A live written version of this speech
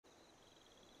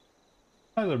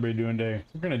How's everybody doing today?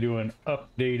 We're going to do an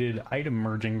updated item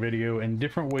merging video and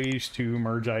different ways to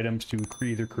merge items to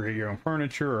either create your own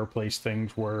furniture or place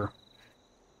things where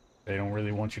they don't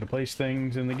really want you to place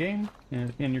things in the game,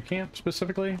 in your camp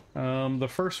specifically. The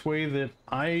first way that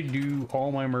I do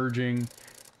all my merging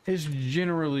is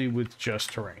generally with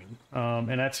just terrain.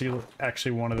 And that's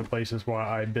actually one of the places why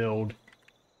I build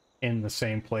in the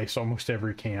same place almost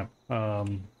every camp.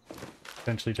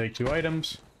 Essentially take two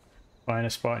items, find a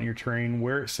spot in your terrain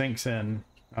where it sinks in.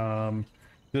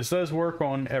 This does work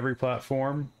on every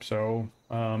platform, so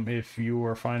if you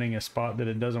are finding a spot that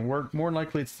it doesn't work, more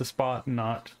likely it's the spot,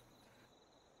 not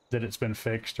that it's been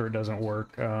fixed or it doesn't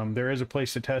work. There is a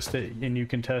place to test it, and you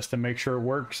can test and make sure it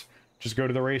works. Just go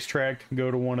to the racetrack,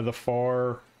 go to one of the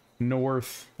far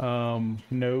north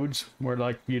nodes where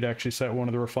like you'd actually set one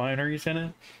of the refineries in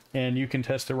it, and you can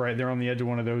test it right there on the edge of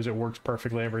one of those. It works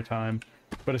perfectly every time.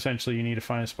 But essentially you need to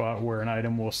find a spot where an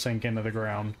item will sink into the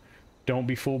ground. Don't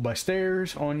be fooled by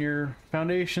stairs on your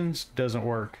foundations. Doesn't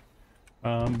work.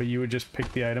 But you would just pick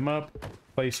the item up,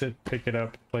 place it, pick it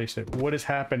up, place it. What is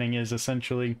happening is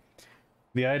essentially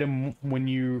the item, when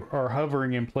you are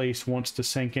hovering in place, wants to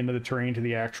sink into the terrain to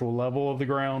the actual level of the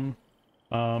ground.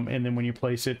 And then when you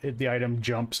place it, the item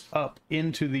jumps up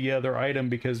into the other item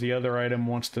because the other item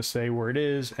wants to stay where it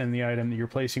is, and the item that you're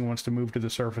placing wants to move to the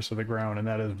surface of the ground, and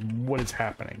that is what is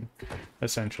happening,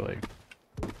 essentially.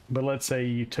 But let's say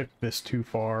you took this too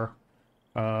far.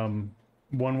 One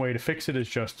way to fix it is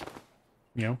just,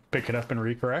 you know, pick it up and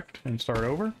recorrect and start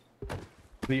over.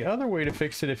 The other way to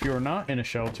fix it, if you're not in a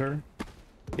shelter,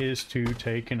 is to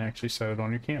take and actually set it on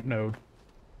your camp node.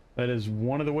 That is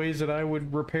one of the ways that I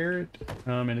would repair it,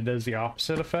 and it does the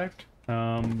opposite effect.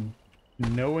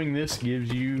 Knowing this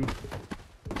gives you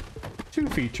two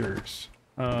features.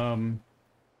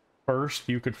 First,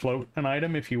 you could float an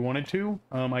item if you wanted to.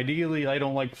 Ideally, I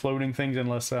don't like floating things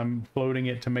unless I'm floating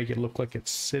it to make it look like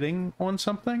it's sitting on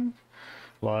something,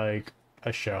 like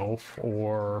a shelf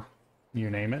or you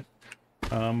name it.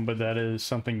 But that is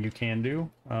something you can do.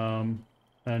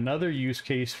 Another use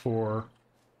case for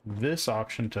this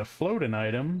option to float an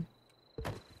item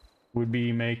would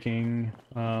be making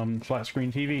flat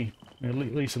screen TV. At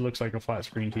least it looks like a flat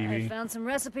screen TV. I found some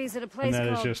recipes at a place and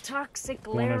that called is just Toxic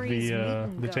one of Larry's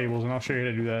the tables, and I'll show you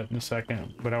how to do that in a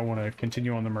second, but I want to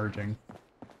continue on the merging.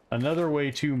 Another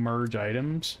way to merge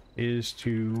items is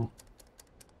to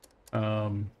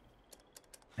you'll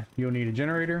need a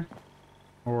generator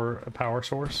or a power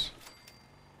source,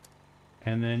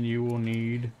 and then you will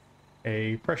need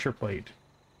a pressure plate.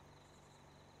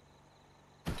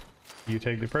 You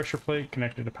take the pressure plate,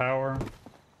 connect it to power,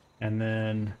 and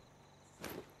then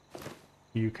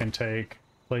you can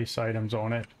place items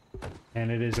on it.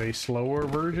 And it is a slower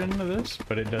version of this,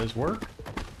 but it does work.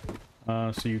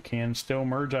 So you can still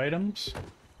merge items.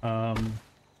 So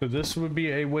this would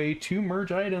be a way to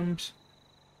merge items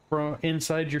from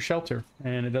inside your shelter,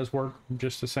 and it does work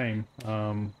just the same.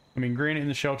 I mean, granted, in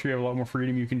the shelter you have a lot more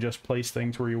freedom. You can just place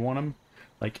things where you want them,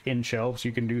 like in shelves.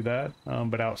 You can do that,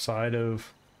 but outside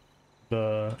of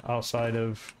the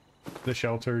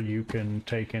shelter, you can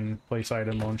take and place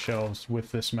item on shelves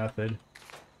with this method.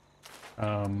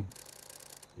 You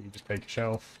just take a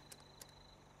shelf,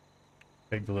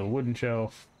 take the little wooden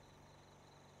shelf,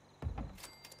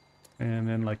 and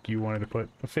then like you wanted to put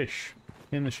a fish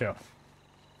in the shelf.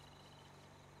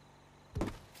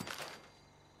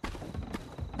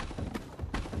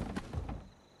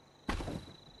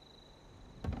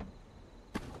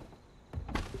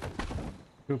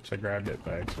 Oops, I grabbed it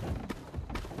by accident.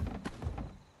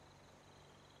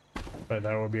 But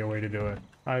that would be a way to do it.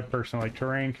 I personally like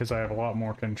terrain because I have a lot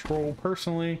more control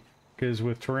personally, because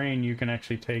with terrain you can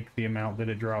actually take the amount that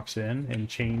it drops in and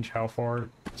change how far it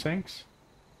sinks.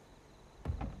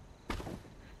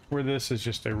 Where this is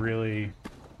just a really,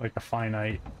 like a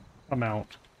finite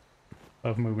amount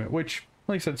of movement, which,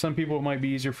 like I said, some people it might be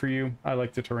easier for you. I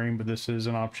like the terrain, but this is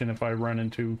an option if I run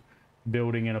into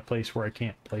building in a place where I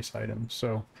can't place items.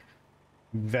 So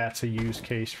that's a use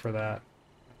case for that,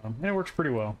 and it works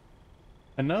pretty well.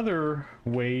 Another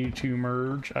way to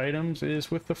merge items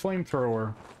is with the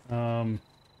flamethrower.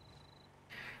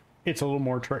 It's a little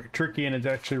more tricky, and it's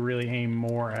actually really aimed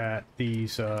more at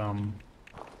these oh,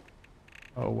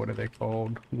 what are they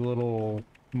called, little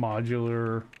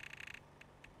modular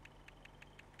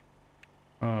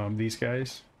these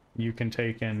guys. You can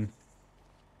take and,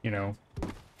 you know,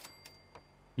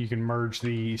 you can merge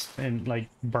these and like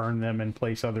burn them and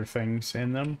place other things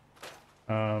in them.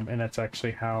 And that's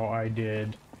actually how I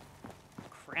did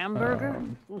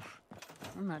Cramburger?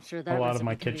 I'm not sure that a lot of recipe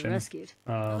my can be kitchen. rescued.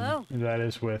 Hello? That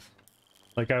is with,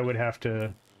 like, I would have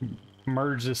to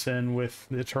merge this in with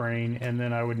the terrain, and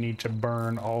then I would need to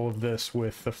burn all of this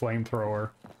with the flamethrower.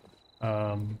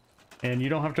 And you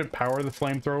don't have to power the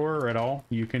flamethrower at all.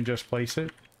 You can just place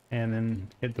it and then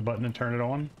hit the button and turn it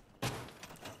on.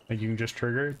 Like, you can just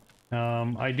trigger it.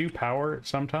 I do power it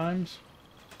sometimes.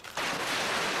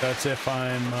 That's if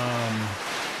I'm,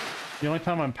 the only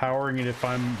time I'm powering it if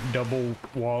I'm double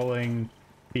walling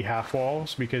the half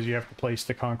walls, because you have to place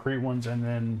the concrete ones and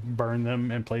then burn them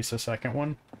and place a second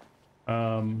one.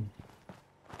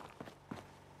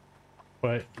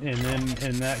 But, and then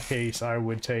in that case, I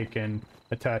would take and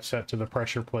attach that to the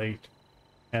pressure plate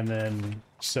and then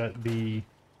set the,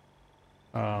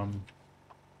 I'd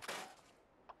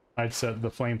set the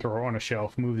flamethrower on a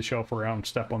shelf, move the shelf around,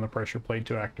 step on the pressure plate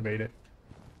to activate it.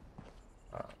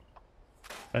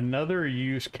 Another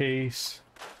use case,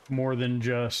 more than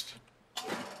just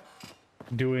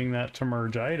doing that to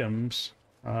merge items,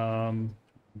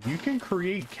 you can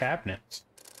create cabinets.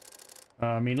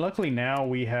 I mean, luckily now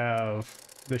we have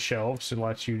the shelves. It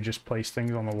lets you just place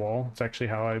things on the wall. It's actually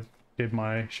how I did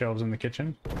my shelves in the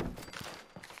kitchen.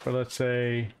 But let's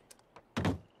say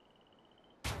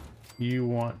you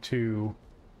want to,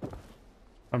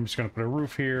 I'm just going to put a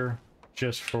roof here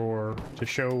just to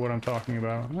show what I'm talking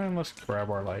about. And let's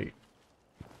grab our light.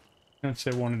 Let's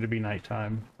say I wanted to be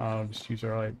nighttime. I'll just use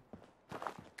our light.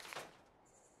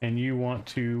 And you want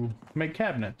to make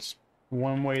cabinets.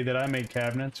 One way that I make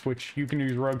cabinets, which you can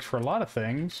use rugs for a lot of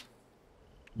things,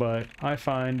 but I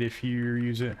find if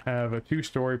you have a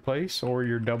 2-story place, or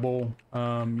you're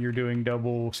doing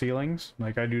double ceilings.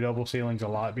 Like, I do double ceilings a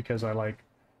lot because I like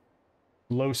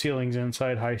low ceilings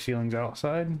inside, high ceilings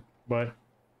outside. But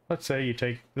let's say you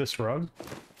take this rug,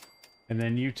 and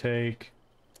then you take,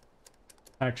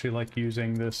 I actually like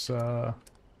using this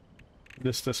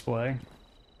this display,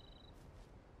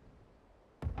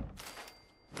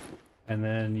 and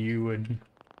then you would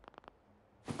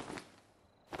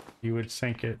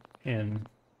sink it in.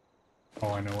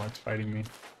 Oh, I know what's fighting me.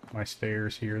 My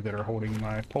stairs here that are holding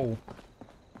my pole.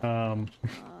 I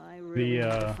really need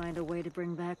to find a way to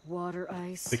bring back water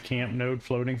ice. The camp node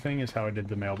floating thing is how I did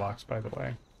the mailbox, by the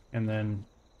way. And then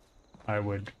I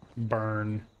would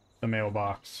burn the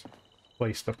mailbox,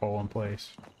 place the pole in place.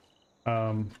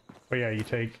 But yeah, you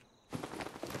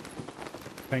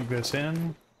sink this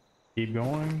in, keep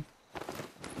going.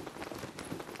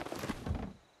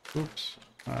 Oops,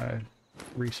 I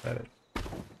reset it.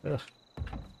 Ugh.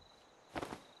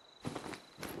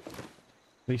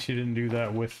 At least you didn't do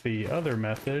that with the other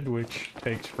method, which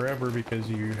takes forever because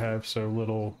you have so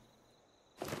little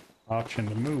option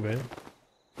to move it.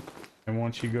 And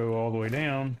once you go all the way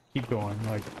down, keep going,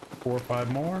 like 4 or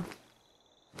 5 more.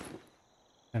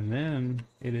 And then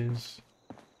it is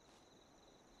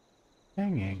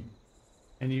hanging.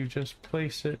 And you just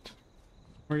place it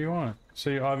where you want.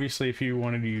 So obviously if you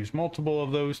wanted to use multiple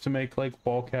of those to make like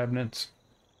wall cabinets,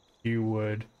 you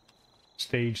would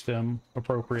stage them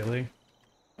appropriately.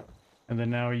 And then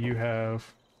now you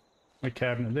have a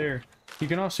cabinet there. You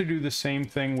can also do the same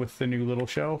thing with the new little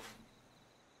shelf.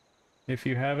 If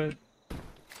you have it,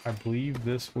 I believe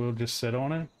this will just sit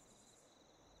on it.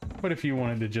 But if you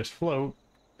wanted to just float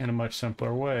in a much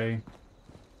simpler way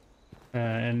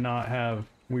and not have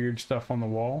weird stuff on the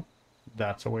wall,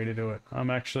 that's a way to do it. I'm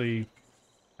actually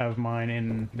have mine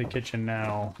in the kitchen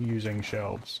now using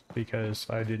shelves because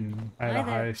I had a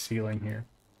high ceiling here.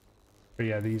 But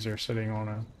yeah, these are sitting on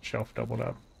a shelf doubled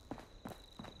up.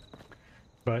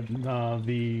 But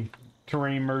the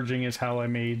terrain merging is how I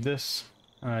made this.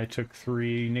 I took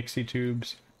 3 Nixie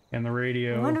tubes and the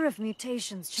radio. I wonder if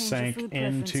mutations change your food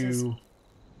preferences. Into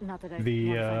Not that I want to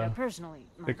find out personally.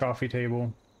 The coffee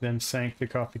table, then sank the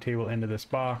coffee table into this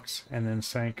box, and then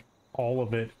sank all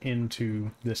of it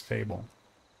into this table.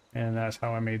 And that's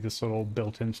how I made this little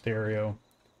built-in stereo.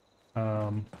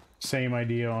 Same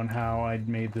idea on how I'd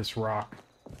made this rock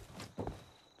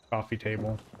coffee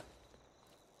table.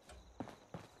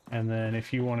 And then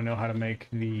if you want to know how to make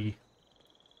the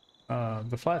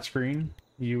flat screen,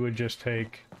 you would just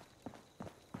take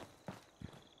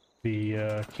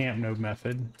the camp node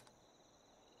method.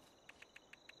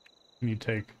 And you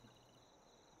take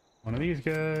one of these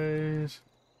guys,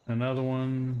 another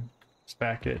one,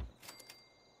 stack it,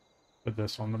 put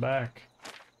this on the back,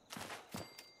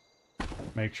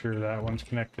 make sure that one's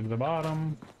connected to the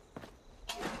bottom,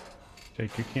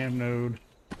 take your camp node,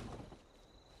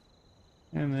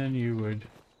 and then you would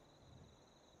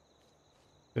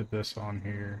put this on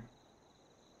here.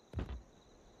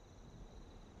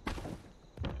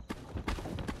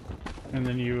 And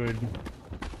then you would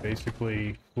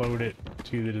basically float it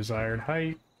to the desired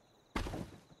height.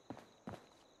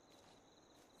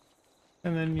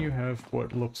 And then you have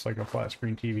what looks like a flat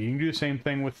screen TV. You can do the same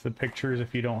thing with the pictures.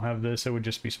 If you don't have this, it would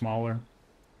just be smaller.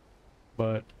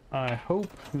 But I hope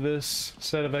this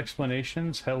set of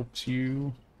explanations helps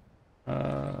you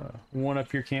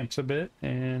one-up your camps a bit,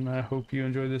 and I hope you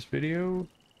enjoy this video.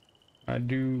 I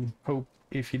do hope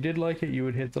if you did like it, you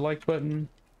would hit the like button,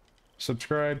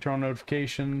 subscribe, turn on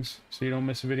notifications so you don't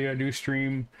miss a video. I do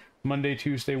stream Monday,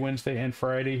 Tuesday, Wednesday, and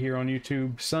Friday here on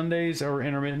YouTube. Sundays are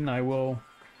intermittent. I will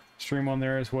stream on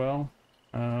there as well.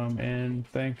 And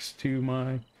thanks to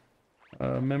my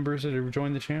members that have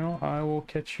joined the channel. I will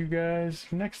catch you guys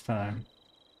next time.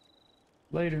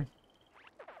 Later.